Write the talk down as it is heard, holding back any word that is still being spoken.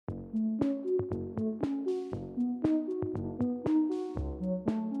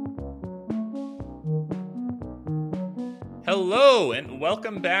Hello, and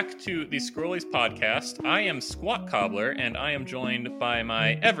welcome back to the Scrollies podcast. I am Sqat Cobbler, and I am joined by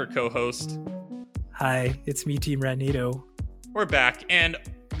my ever co-host. Hi, it's me, Team Ratnado. We're back, and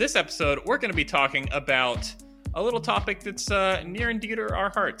this episode, we're going to be talking about a little topic that's near and dear to our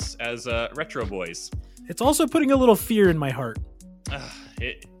hearts as retro boys. It's also putting a little fear in my heart.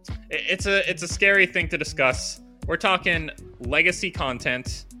 It's a scary thing to discuss. We're talking legacy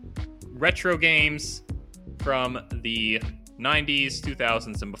content, retro games from the 90s,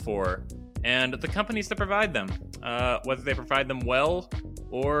 2000s, and before, and the companies that provide them, whether they provide them well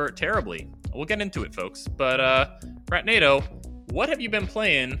or terribly. We'll get into it, folks. But, Ratnado, what have you been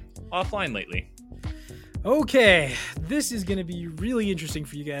playing offline lately? Okay, this is going to be really interesting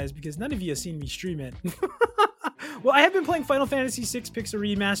for you guys because none of you have seen me stream it. Well, I have been playing Final Fantasy VI Pixel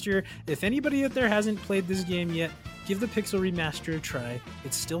Remaster. If anybody out there hasn't played this game yet, give the Pixel Remaster a try.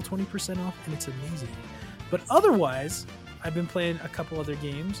 It's still 20% off, and it's amazing. But otherwise, I've been playing a couple other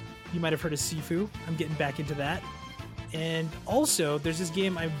games. You might have heard of Sifu. I'm getting back into that. And also, there's this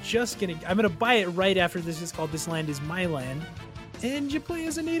game I'm gonna buy it right after this. It's called This Land Is My Land. And you play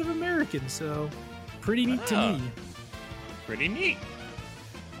as a Native American, so pretty neat to me. Pretty neat.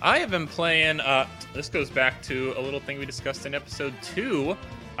 I have been playing, this goes back to a little thing we discussed in episode 2.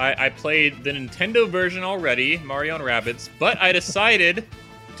 I played the Nintendo version already, Mario and Rabbids, but I decided,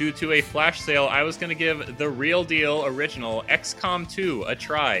 due to a flash sale, I was going to give the real deal original XCOM 2 a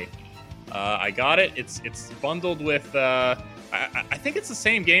try. I got it. It's bundled with, I think it's the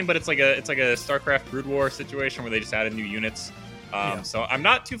same game, but it's like a StarCraft Brood War situation where they just added new units. So I'm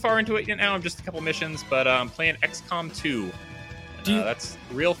not too far into it yet now. I'm just a couple missions, but I'm playing XCOM 2. That's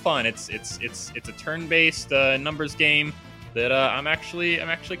real fun. It's a turn-based numbers game that I'm actually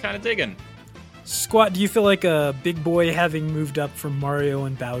kind of digging. Sqat, do you feel like a big boy having moved up from Mario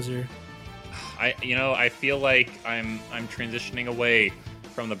and Bowser? I feel like I'm transitioning away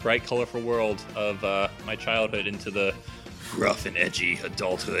from the bright, colorful world of my childhood into the rough and edgy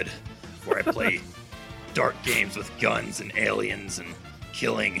adulthood, where I play dark games with guns and aliens and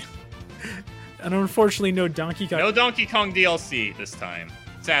killing. And unfortunately, no Donkey Kong. No Donkey Kong DLC this time,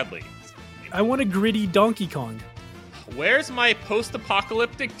 sadly. I want a gritty Donkey Kong. Where's my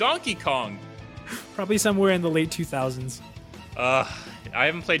post-apocalyptic Donkey Kong? Probably somewhere in the late 2000s. I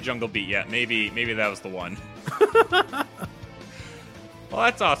haven't played Jungle Beat yet. Maybe that was the one. Well,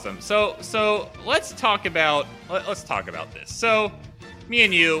 that's awesome. So let's talk about this. So, me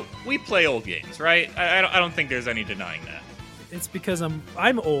and you, we play old games, right? I don't think there's any denying that. It's because I'm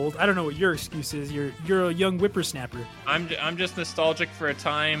old. I don't know what your excuse is. You're a young whippersnapper. I'm just nostalgic for a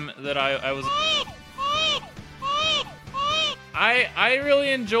time that I was. I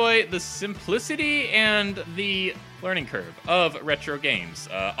really enjoy the simplicity and the learning curve of retro games.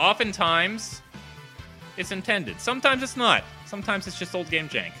 Oftentimes, it's intended. Sometimes it's not. Sometimes it's just old game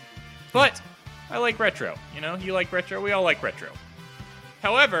jank. But I like retro. You like retro. We all like retro.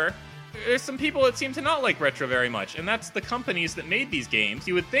 However, there's some people that seem to not like retro very much, and that's the companies that made these games.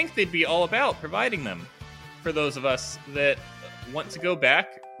 You would think they'd be all about providing them for those of us that want to go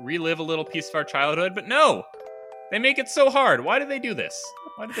back, relive a little piece of our childhood, but no! They make it so hard. Why do they do this?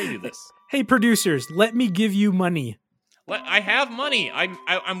 Hey, producers, let me give you money. I have money.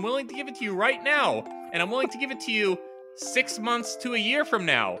 I'm willing to give it to you right now, and I'm willing to give it to you 6 months to a year from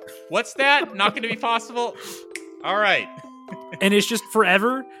now. What's that? Not going to be possible? All right. And it's just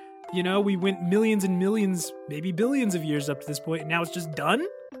forever? We went millions and millions, maybe billions of years up to this point, and now it's just done?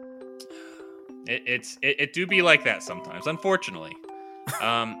 It do be like that sometimes, unfortunately.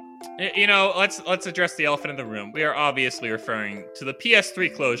 Let's address the elephant in the room. We are obviously referring to the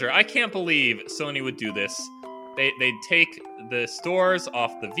PS3 closure. I can't believe Sony would do this. They'd take the stores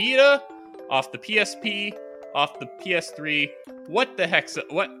off the Vita, off the PSP, off the PS3. What the heck's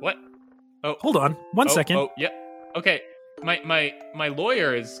what? Oh, hold on, one second. Oh, yeah. Okay. My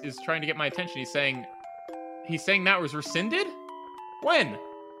lawyer is trying to get my attention. He's saying that was rescinded? When?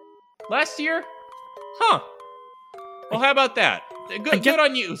 Last year? Huh. Well, how about that? Good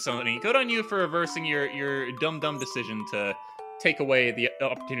on you, Sony. Good on you for reversing your dumb decision to take away the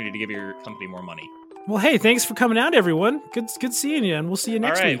opportunity to give your company more money. Well, hey, thanks for coming out, everyone. Good seeing you, and we'll see you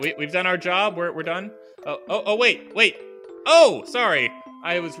next week. All right, we've done our job. We're done. Oh, wait. Oh, sorry.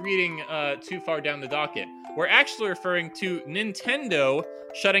 I was reading too far down the docket. We're actually referring to Nintendo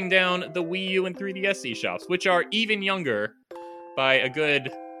shutting down the Wii U and 3DS eShops, which are even younger by a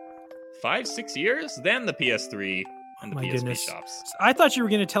good 5-6 years than the PS3 and the PSP shops. I thought you were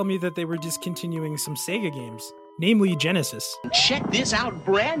going to tell me that they were discontinuing some Sega games. namely Genesis. Check this out,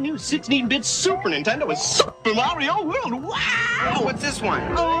 brand new 16-bit Super Nintendo with Super Mario World. Wow! What's this one?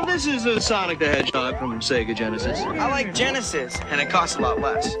 Oh, this is a Sonic the Hedgehog from Sega Genesis. I like Genesis, and it costs a lot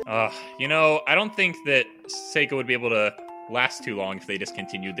less. I don't think that Sega would be able to last too long if they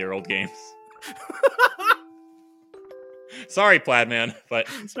discontinued their old games. Sorry, Plaidman, but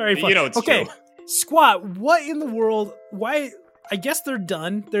Sorry, you know it's true. Sqat, what in the world? Why? I guess they're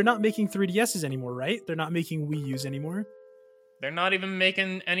done. They're not making 3DSs anymore, right? They're not making Wii U's anymore. They're not even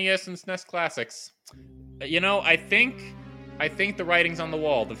making NES and SNES classics. I think the writing's on the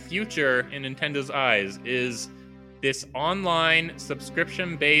wall. The future in Nintendo's eyes is this online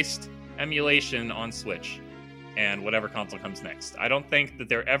subscription-based emulation on Switch and whatever console comes next. I don't think that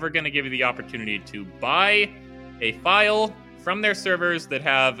they're ever going to give you the opportunity to buy a file from their servers that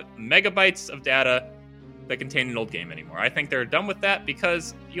have megabytes of data that contain an old game anymore. I think they're done with that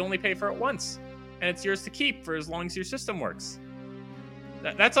because you only pay for it once, and it's yours to keep for as long as your system works.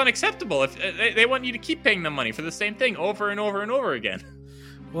 That's unacceptable. If they want you to keep paying them money for the same thing over and over and over again.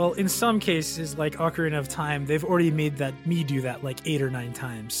 Well, in some cases, like Ocarina of Time, they've already made me do that like 8 or 9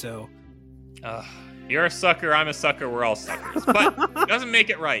 times, so... You're a sucker, I'm a sucker, we're all suckers. But it doesn't make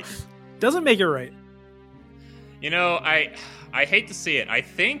it right. Doesn't make it right. I hate to see it. I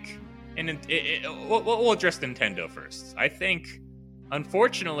think... we'll address Nintendo first. I think,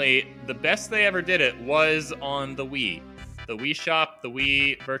 unfortunately, the best they ever did it was on the Wii. The Wii Shop, the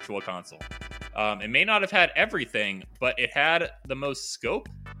Wii Virtual Console. It may not have had everything, but it had the most scope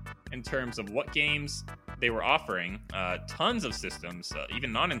in terms of what games they were offering. Tons of systems,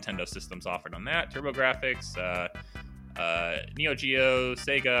 even non-Nintendo systems offered on that. TurboGrafx, Neo Geo,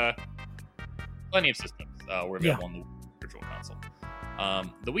 Sega. Plenty of systems were available on the Virtual Console.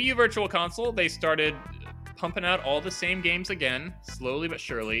 The Wii U Virtual Console, they started pumping out all the same games again, slowly but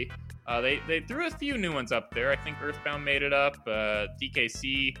surely. They threw a few new ones up there. I think Earthbound made it up.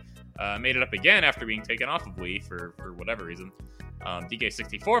 DKC made it up again after being taken off of Wii for whatever reason.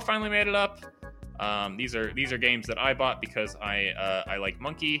 DK64 finally made it up. These are games that I bought because I like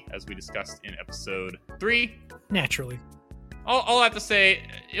Monkey, as we discussed in episode 3. Naturally. All I have to say,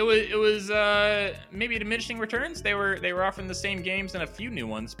 it was maybe diminishing returns. They were offering the same games and a few new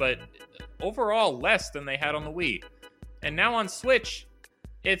ones, but overall less than they had on the Wii. And now on Switch,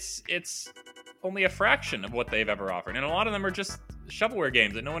 it's only a fraction of what they've ever offered, and a lot of them are just shovelware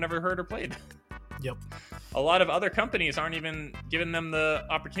games that no one ever heard or played. Yep. A lot of other companies aren't even giving them the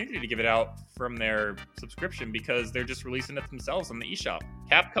opportunity to give it out from their subscription because they're just releasing it themselves on the eShop.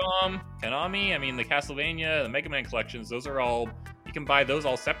 Capcom, Konami, the Castlevania, the Mega Man collections, those are all, you can buy those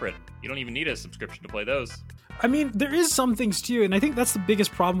all separate. You don't even need a subscription to play those. There is some things too, and I think that's the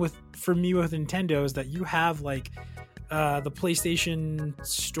biggest problem for me with Nintendo is that you have like the PlayStation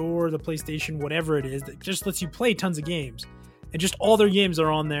Store, the PlayStation whatever it is, that just lets you play tons of games. And just all their games are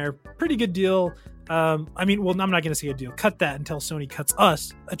on there. Pretty good deal. I'm not going to say a deal. Cut that until Sony cuts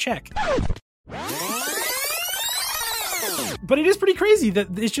us a check. But it is pretty crazy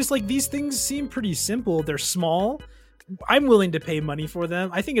that it's just like these things seem pretty simple. They're small. I'm willing to pay money for them.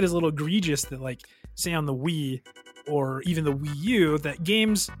 I think it is a little egregious that, like, say on the Wii or even the Wii U, that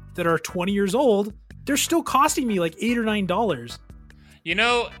games that are 20 years old, they're still costing me like $8 or $9.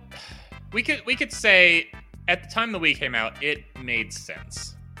 We could say at the time the Wii came out, it made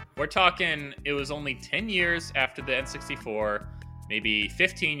sense. We're talking, it was only 10 years after the N64, maybe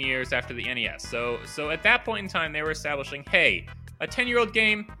 15 years after the NES. So at that point in time, they were establishing, hey, a 10-year-old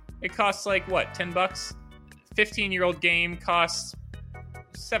game, it costs like, what, $10? 15-year-old game costs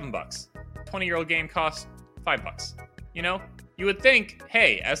 $7. 20-year-old game costs $5. You would think,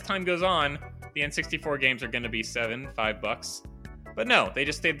 hey, as time goes on, the N64 games are going to be $5. But no, they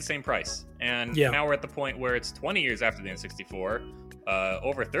just stayed the same price. And now we're at the point where it's 20 years after the N64,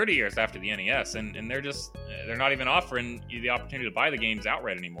 over 30 years after the NES, and they're not even offering you the opportunity to buy the games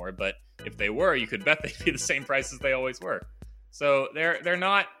outright anymore. But if they were, you could bet they'd be the same price as they always were. So they're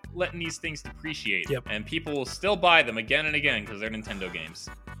not letting these things depreciate, and people will still buy them again and again because they're Nintendo games.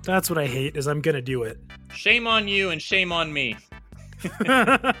 That's what I hate, is I'm gonna do it. Shame on you and shame on me.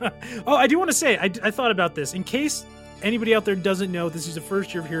 Oh, I do want to say, I thought about this. In case anybody out there doesn't know, this is the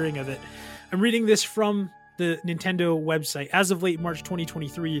first year of hearing of it. I'm reading this from the Nintendo website. As of late March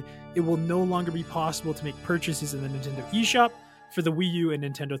 2023, it will no longer be possible to make purchases in the Nintendo eShop for the Wii U and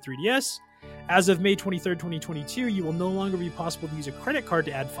Nintendo 3DS. As of May 23rd, 2022, you will no longer be possible to use a credit card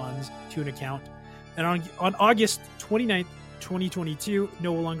to add funds to an account. And on August 29th, 2022,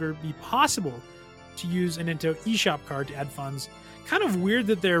 no longer be possible to use a Nintendo eShop card to add funds. Kind of weird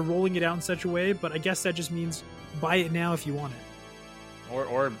that they're rolling it out in such a way, but I guess that just means buy it now if you want it.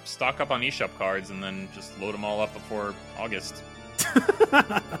 Or stock up on eShop cards and then just load them all up before August.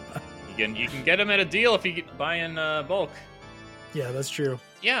 You can get them at a deal if you buy in bulk. Yeah, that's true.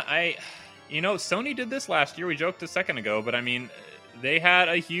 Yeah, Sony did this last year. We joked a second ago, but I mean, they had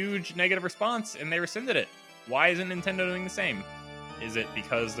a huge negative response and they rescinded it. Why isn't Nintendo doing the same? Is it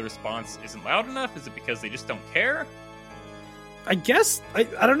because the response isn't loud enough? Is it because they just don't care? I guess, I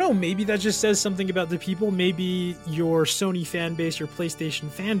don't know, maybe that just says something about the people. Maybe your Sony fan base, your PlayStation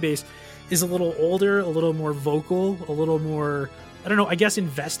fan base is a little older, a little more vocal, a little more, I don't know, I guess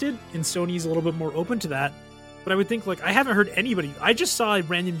invested, and Sony's a little bit more open to that. But I would think, like, I haven't heard anybody, I just saw a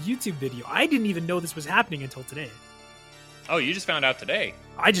random YouTube video. I didn't even know this was happening until today. Oh, you just found out today?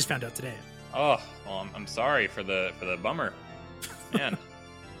 I just found out today. Oh, well, I'm sorry for the bummer. Man,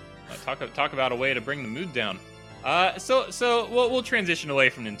 talk about a way to bring the mood down. So we'll transition away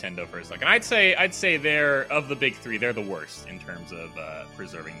from Nintendo for a second. I'd say they're, of the big three, they're the worst in terms of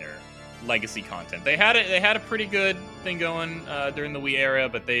preserving their legacy content. They had a pretty good thing going during the Wii era,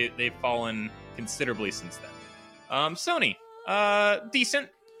 but they've fallen considerably since then. Sony, decent,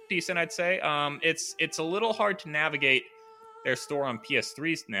 I'd say. It's a little hard to navigate their store on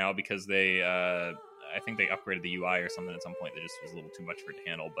PS3s now because they I think they upgraded the UI or something at some point that just was a little too much for it to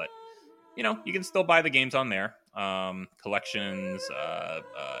handle, but you can still buy the games on there. Collections,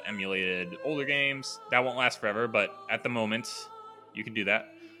 emulated older games. That won't last forever, but at the moment, you can do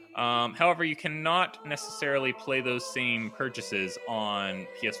that. However, you cannot necessarily play those same purchases on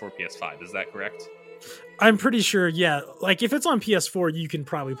PS4, PS5. Is that correct? I'm pretty sure, yeah. Like, if it's on PS4, you can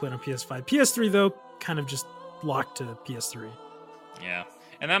probably play it on PS5. PS3, though, kind of just locked to PS3. Yeah.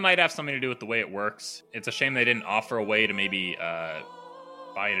 And that might have something to do with the way it works. It's a shame they didn't offer a way to maybe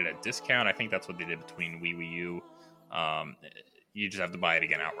buy it at a discount. I think that's what they did between Wii U. You just have to buy it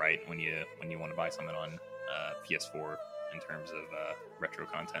again outright when you want to buy something on PS4 in terms of retro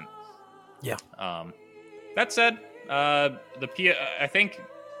content. Yeah. That said, I think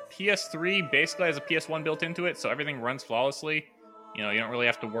PS3 basically has a PS1 built into it, so everything runs flawlessly. You don't really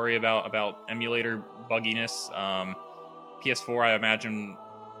have to worry about emulator bugginess. PS4, I imagine,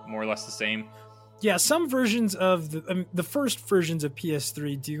 more or less the same. Yeah, some versions of the first versions of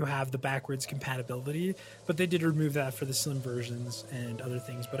PS3 do have the backwards compatibility, but they did remove that for the slim versions and other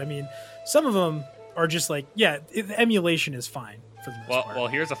things. But I mean, some of them are just like, the emulation is fine for the most part. Well,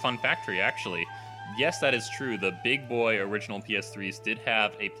 here's a fun fact for you, actually. Yes, that is true. The big boy original PS3s did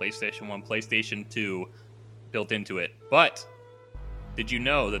have a PlayStation 1, PlayStation 2 built into it. But did you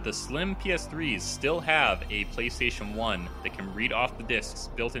know that the slim PS3s still have a PlayStation 1 that can read off the discs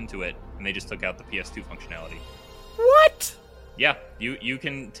built into it, and they just took out the PS2 functionality? What? Yeah, you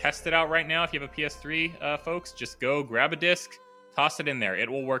can test it out right now if you have a PS3, folks. Just go grab a disc, toss it in there. It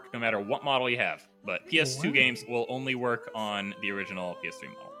will work no matter what model you have. But PS2 games will only work on the original PS3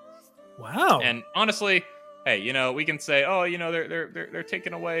 model. Wow. And honestly, hey, we can say, oh, they're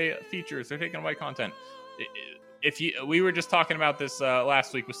taking away features, they're taking away content. We were just talking about this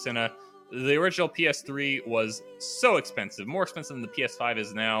last week with Cinna. The original PS3 was so expensive, more expensive than the PS5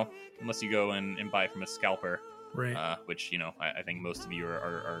 is now, unless you go and buy it from a scalper, right? Which I think most of you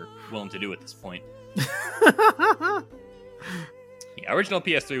are willing to do at this point. Yeah, original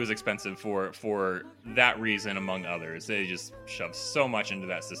PS3 was expensive for that reason, among others. They just shoved so much into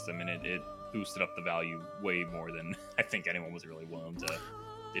that system, and it boosted up the value way more than I think anyone was really willing to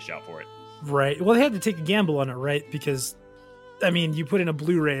dish out for it. Right. Well, they had to take a gamble on it, right? Because, I mean, you put in a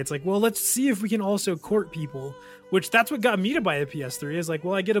Blu-ray, it's like, well, let's see if we can also court people, which that's what got me to buy a PS3. Is like,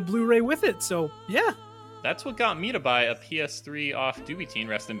 well, I get a Blu-ray with it, so yeah. That's what got me to buy a PS3 off Doobie Teen,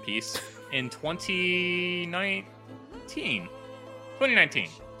 rest in peace, in 2019.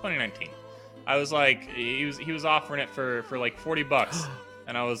 2019. I was like, he was offering it for like $40,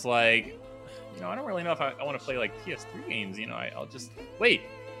 and I was like, I don't really know if I want to play like PS3 games. I'll just wait.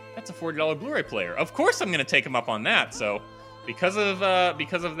 That's a $40 Blu-ray player. Of course, I'm going to take him up on that. So, because of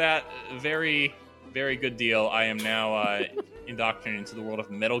that very, very good deal, I am now indoctrinated into the world of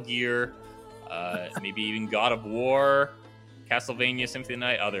Metal Gear, maybe even God of War, Castlevania, Symphony of the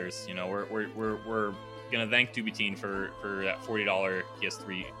Night, others. We're gonna thank Doobie Teen for that $40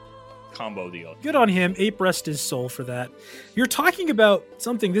 PS3 combo deal. Good on him. Ape rest his soul for that. You're talking about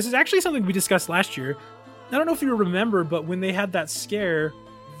something. This is actually something we discussed last year. I don't know if you remember, but when they had that scare,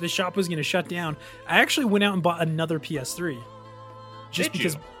 the shop was going to shut down. I actually went out and bought another PS3. Just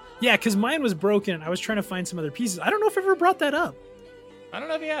because, yeah, because mine was broken and I was trying to find some other pieces. I don't know if I ever brought that up. I don't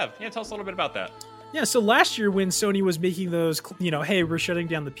know if you have. Yeah, tell us a little bit about that. Yeah, so last year when Sony was making those, hey, we're shutting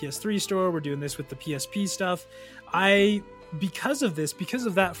down the PS3 store, we're doing this with the PSP stuff, because of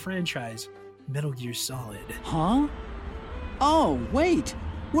that franchise, Metal Gear Solid. Huh? Oh, wait.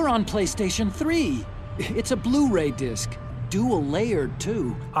 We're on PlayStation 3. It's a Blu-ray disc. Dual layered,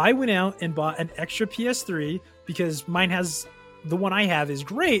 too. I went out and bought an extra PS3 because the one I have is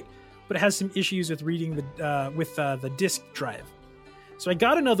great, but it has some issues with reading the disc drive. So I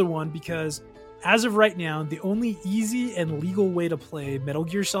got another one because as of right now, the only easy and legal way to play Metal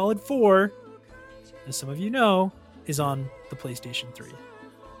Gear Solid 4, as some of you know, is on the PlayStation 3.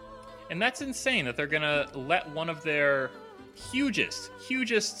 And that's insane that they're going to let one of their hugest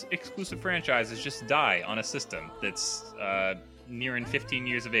exclusive franchises just die on a system that's nearing 15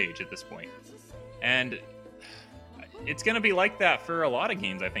 years of age at this point. And it's going to be like that for a lot of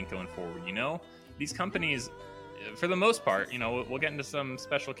games, I think, going forward, you know? These companies, for the most part, you know, we'll get into some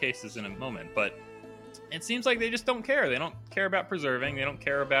special cases in a moment, but it seems like they just don't care. They don't care about preserving. They don't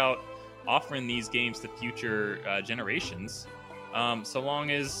care about offering these games to future generations, so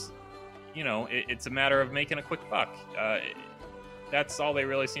long as, you know, it's a matter of making a quick buck. That's all they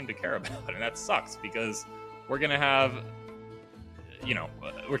really seem to care about, and that sucks because we're gonna have, you know,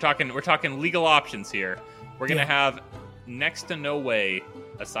 we're talking legal options here. We're gonna have next to no way,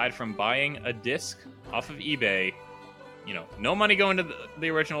 aside from buying a disc off of eBay, you know, no money going to the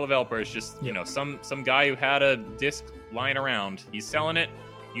original developers. Just you know, some guy who had a disc lying around, he's selling it.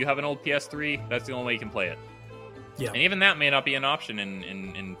 You have an old PS3, that's the only way you can play it. Yeah. And even that may not be an option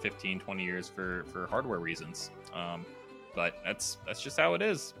in 15, 20 years for hardware reasons. But that's just how it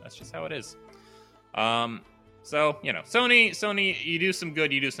is. That's just how it is. So, you know, Sony, you do some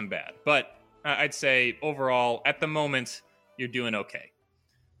good, you do some bad. But I'd say overall, at the moment, you're doing okay.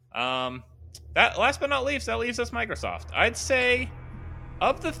 That last but not least, that leaves us Microsoft. I'd say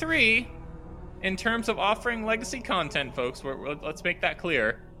of the three, in terms of offering legacy content, folks, let's make that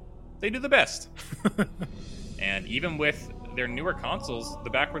clear, they do the best. And even with their newer consoles, the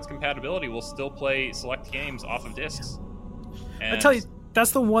backwards compatibility will still play select games off of discs. And I tell you,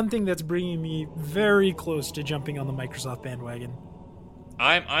 that's the one thing that's bringing me very close to jumping on the Microsoft bandwagon.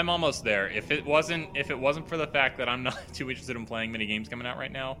 I'm almost there. If it wasn't for the fact that I'm not too interested in playing many games coming out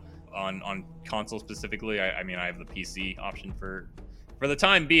right now on console specifically, I mean, I have the PC option for the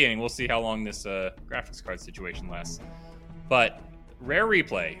time being. We'll see how long this graphics card situation lasts. But Rare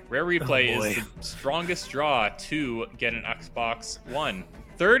Replay is the strongest draw to get an Xbox One.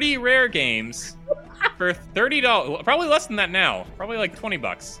 30 Rare games for $30, probably less than that now, probably like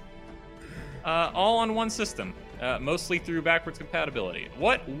 $20. All on one system, mostly through backwards compatibility.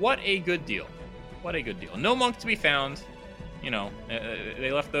 What a good deal. What a good deal. No Monk to be found. You know,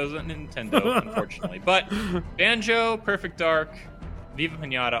 they left those at Nintendo, unfortunately. But Banjo, Perfect Dark, Viva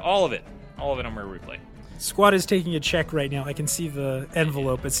Pinata, all of it on Rare Replay. Sqat is taking a check right now. I can see the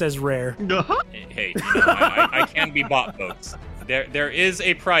envelope. It says Rare. Hey, you know, I can be bought, folks. There is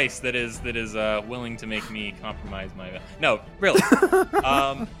a price that is willing to make me compromise my. No, really.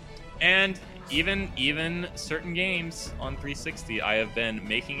 And even certain games on 360, I have been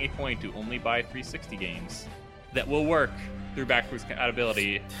making a point to only buy 360 games that will work through backwards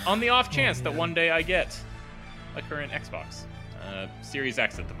compatibility on the off chance that one day I get a current Xbox Series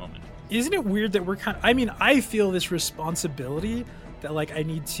X at the moment. Isn't it weird that I feel this responsibility that, like, I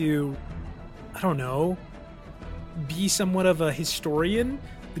need to, I don't know, be somewhat of a historian.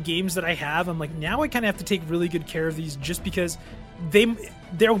 The games that I have, I'm like, now I kind of have to take really good care of these just because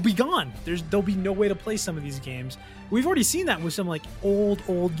they'll be gone. There'll be no way to play some of these games. We've already seen that with some, like,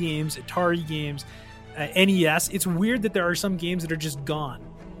 old games, Atari games, NES. It's weird that there are some games that are just gone.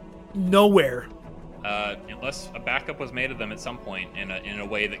 Nowhere. Unless a backup was made of them at some point in a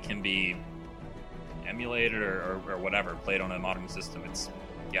way that can be emulated or whatever, played on a modern system.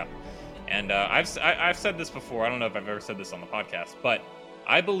 And I've said this before. I don't know if I've ever said this on the podcast, but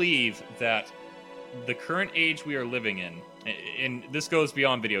I believe that the current age we are living in, and this goes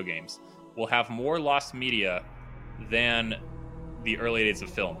beyond video games, will have more lost media than the early days of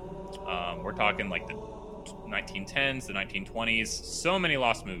film. We're talking like the 1910s, the 1920s, so many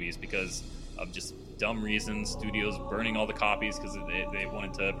lost movies because of just dumb reasons, studios burning all the copies because they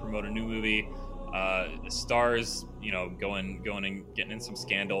wanted to promote a new movie, stars, you know, going and getting in some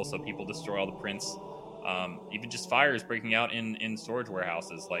scandal, so people destroy all the prints, even just fires breaking out in storage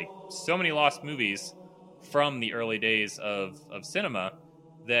warehouses. Like, so many lost movies from the early days of cinema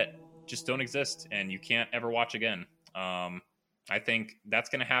that just don't exist and you can't ever watch again. I think that's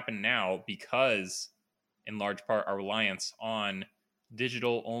going to happen now because, in large part, our reliance on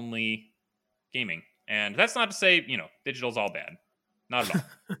digital-only gaming. And that's not to say, you know, digital's all bad. Not at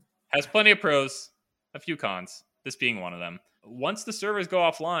all. Has plenty of pros, a few cons, this being one of them. Once the servers go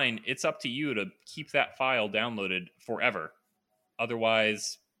offline, it's up to you to keep that file downloaded forever.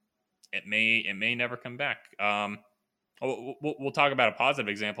 Otherwise, it may never come back. We'll talk about a positive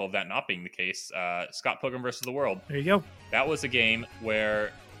example of that not being the case. Scott Pilgrim vs. the World. There you go. That was a game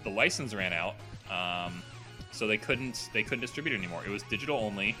where the license ran out, so they couldn't distribute it anymore. It was digital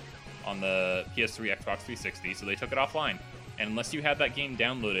only on the PS3, Xbox 360, so they took it offline. And unless you had that game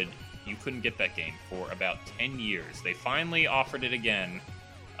downloaded, you couldn't get that game for about 10 years. They finally offered it again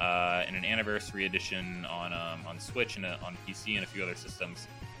in an anniversary edition on Switch and on PC and a few other systems.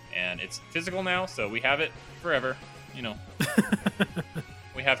 And it's physical now, so we have it forever. You know,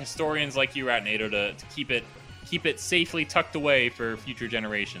 we have historians like you, Ratnado, to keep it safely tucked away for future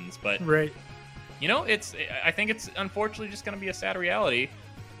generations. But right, you know, I think it's unfortunately just going to be a sad reality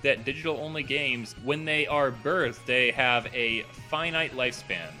that digital-only games, when they are birthed, they have a finite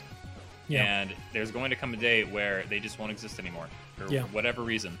lifespan. Yeah. And there's going to come a day where they just won't exist anymore for whatever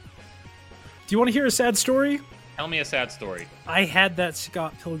reason. Do you want to hear a sad story? Tell me a sad story. I had that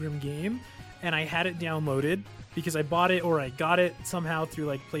Scott Pilgrim game, and I had it downloaded because I bought it or I got it somehow through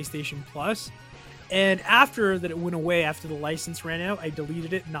like PlayStation Plus. And after that it went away, after the license ran out, I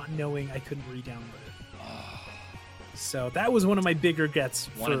deleted it not knowing I couldn't re-download it. So that was one of my big regrets.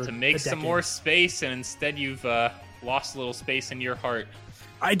 Wanted to make some more space, and instead you've lost a little space in your heart.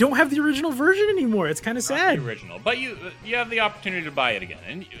 I don't have the original version anymore. It's kind of sad. The original, but you have the opportunity to buy it again.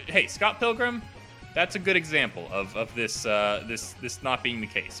 And hey, Scott Pilgrim, that's a good example of this not being the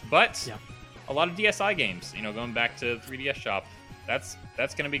case. But a lot of DSi games, you know, going back to 3DS Shop, that's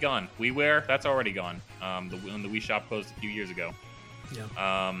going to be gone. WiiWare, that's already gone. When the Wii Shop closed a few years ago.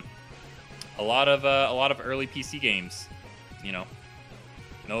 Yeah. A lot of early PC games, you know,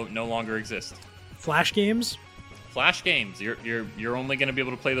 no longer exist. Flash games. You're only going to be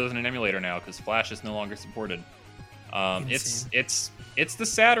able to play those in an emulator now because Flash is no longer supported. It's the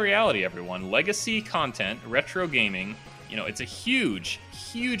sad reality, everyone. Legacy content, retro gaming, you know, it's a huge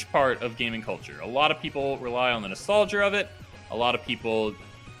part of gaming culture. A lot of people rely on the nostalgia of it. A lot of people,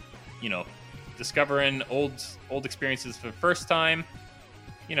 you know, discovering old experiences for the first time.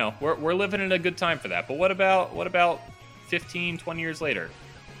 You know, we're living in a good time for that. But what about 15, 20 years later?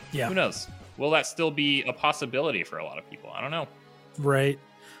 Yeah. Who knows? Will that still be a possibility for a lot of people? I don't know. Right.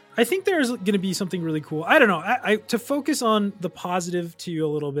 I think there's going to be something really cool. I don't know. I to focus on the positive to you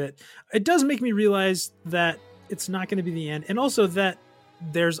a little bit, it does make me realize that it's not going to be the end. And also that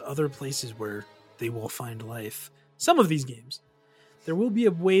there's other places where they will find life. Some of these games. There will be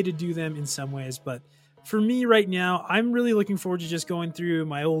a way to do them in some ways. But for me right now, I'm really looking forward to just going through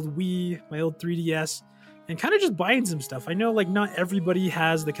my old Wii, my old 3DS, and kind of just buying some stuff. I know like not everybody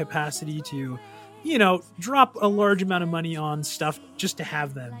has the capacity to, you know, drop a large amount of money on stuff just to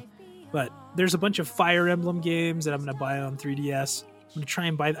have them. But there's a bunch of Fire Emblem games that I'm going to buy on 3DS. I'm going to try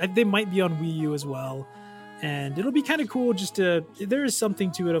and buy. They might be on Wii U as well. And it'll be kind of cool just to, there is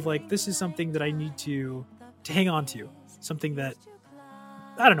something to it of like, this is something that I need to hang on to. Something that,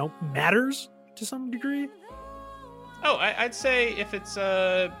 I don't know, matters to some degree. Oh, I'd say if it's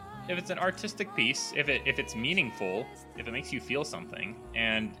an artistic piece, if it's meaningful, if it makes you feel something,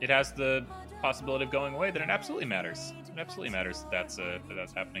 and it has the possibility of going away, then it absolutely matters. It absolutely matters that's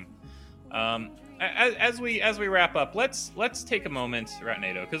happening. As we wrap up, let's take a moment,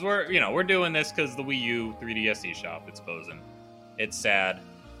 Ratnado, because we're doing this because the Wii U 3DS eShop, it's closing. It's sad,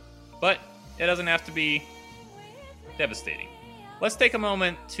 but it doesn't have to be devastating. Let's take a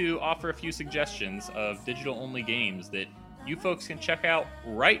moment to offer a few suggestions of digital-only games that you folks can check out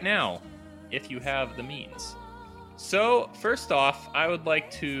right now if you have the means. So, first off, I would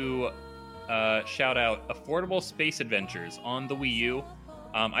like to shout out Affordable Space Adventures on the Wii U.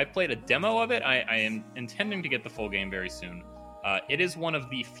 I played a demo of it. I am intending to get the full game very soon. It is one of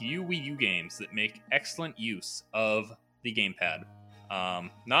the few Wii U games that make excellent use of the gamepad.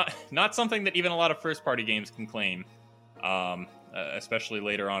 Not something that even a lot of first-party games can claim, especially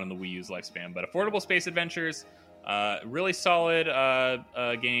later on in the Wii U's lifespan. But Affordable Space Adventures, really solid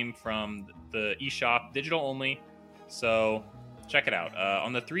game from the eShop, digital only. So check it out.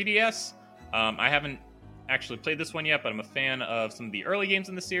 On the 3DS, I haven't actually played this one yet, but I'm a fan of some of the early games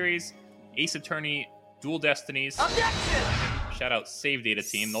in the series. Ace Attorney, Dual Destinies. Objection! Shout out Save Data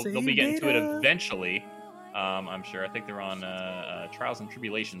Team. They'll be getting to it eventually. I'm sure. I think they're on Trials and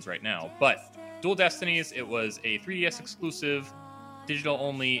Tribulations right now. But Dual Destinies, it was a 3DS exclusive, digital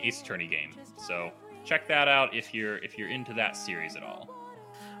only Ace Attorney game. So check that out if you're into that series at all.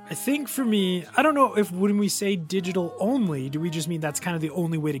 I think for me, I don't know if when we say digital only, do we just mean that's kind of the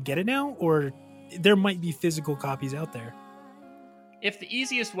only way to get it now, or there might be physical copies out there? If the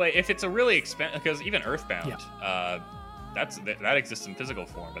easiest way, if it's a really expensive, because even Earthbound, that exists in physical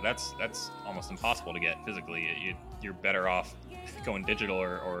form, but that's almost impossible to get physically. You're better off going digital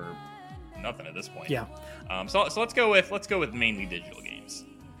or nothing at this point. Yeah. So let's go with mainly digital games.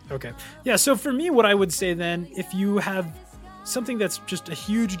 Okay. Yeah, so for me, what I would say then, if you have something that's just a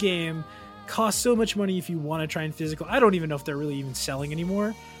huge game, costs so much money if you want to try and physical, I don't even know if they're really even selling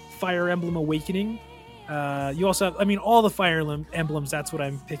anymore. Fire Emblem Awakening. You also have, all the Fire Emblems, that's what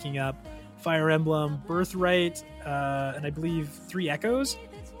I'm picking up. Fire Emblem, Birthright, and I believe 3 Echoes.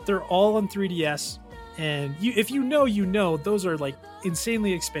 They're all on 3DS. And if you know, those are like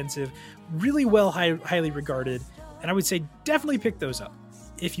insanely expensive, really highly regarded. And I would say definitely pick those up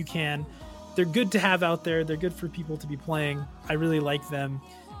if you can. They're good to have out there. They're good for people to be playing. I really like them.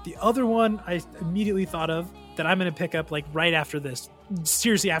 The other one I immediately thought of that I'm going to pick up like right after this.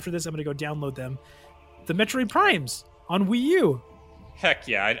 Seriously, after this, I'm going to go download them. The Metroid Primes on Wii U. Heck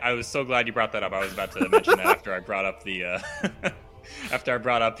yeah! I was so glad you brought that up. I was about to mention that after I brought up the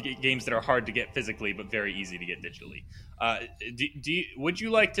games that are hard to get physically but very easy to get digitally. Would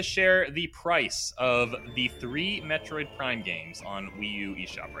you like to share the price of the 3 Metroid Prime games on Wii U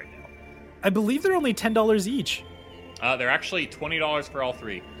eShop right now? I believe they're only $10 each. They're actually $20 for all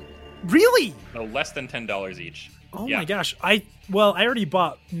 3. Really? No, less than $10 each. Oh my gosh! I already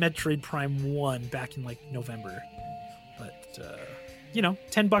bought Metroid Prime 1 back in like November, but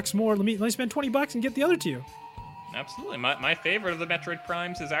 $10 more. Let me spend $20 and get the other 2. Absolutely. My favorite of the Metroid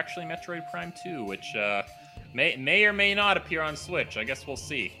Primes is actually Metroid Prime 2, which may or may not appear on Switch. I guess we'll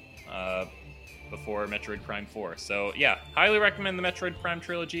see before Metroid Prime 4. So yeah, highly recommend the Metroid Prime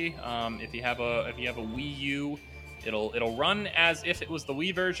trilogy. If you have a Wii U, it'll run as if it was the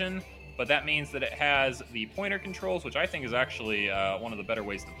Wii version, but that means that it has the pointer controls, which I think is actually one of the better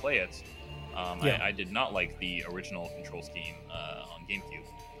ways to play it. I did not like the original control scheme on GameCube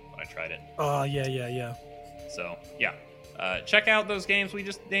when I tried it. Yeah. So yeah, check out those games we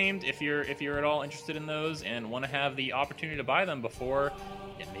just named if you're at all interested in those and want to have the opportunity to buy them before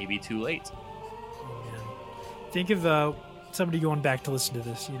it may be too late. Oh, man. Think of somebody going back to listen to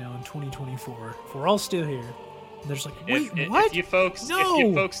this, in 2024. If we're all still here, and there's like, wait, what? If you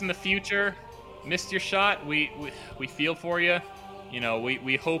folks in the future missed your shot, we feel for you.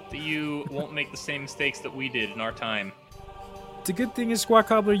 We hope that you won't make the same mistakes that we did in our time. The good thing is, Sqat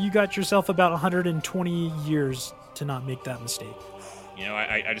Cobbler, you got yourself about 120 years to not make that mistake.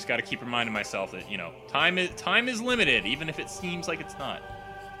 I just got to keep reminding myself that time is limited, even if it seems like it's not.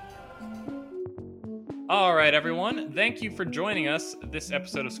 All right, everyone. Thank you for joining us. This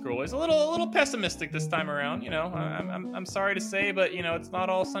episode of Scroll is a little pessimistic this time around. I'm sorry to say, but it's not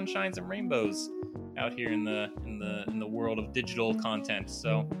all sunshines and rainbows out here in the world of digital content.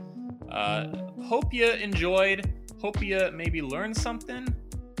 So, hope you enjoyed. Hope you maybe learned something.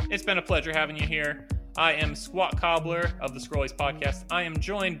 It's been a pleasure having you here. I am Sqat Cobbler of the Scrollies Podcast. I am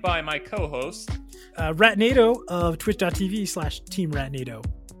joined by my co-host, Ratnado of twitch.tv/Team Ratnado.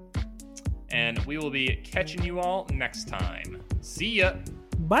 And we will be catching you all next time. See ya.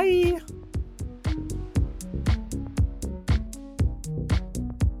 Bye.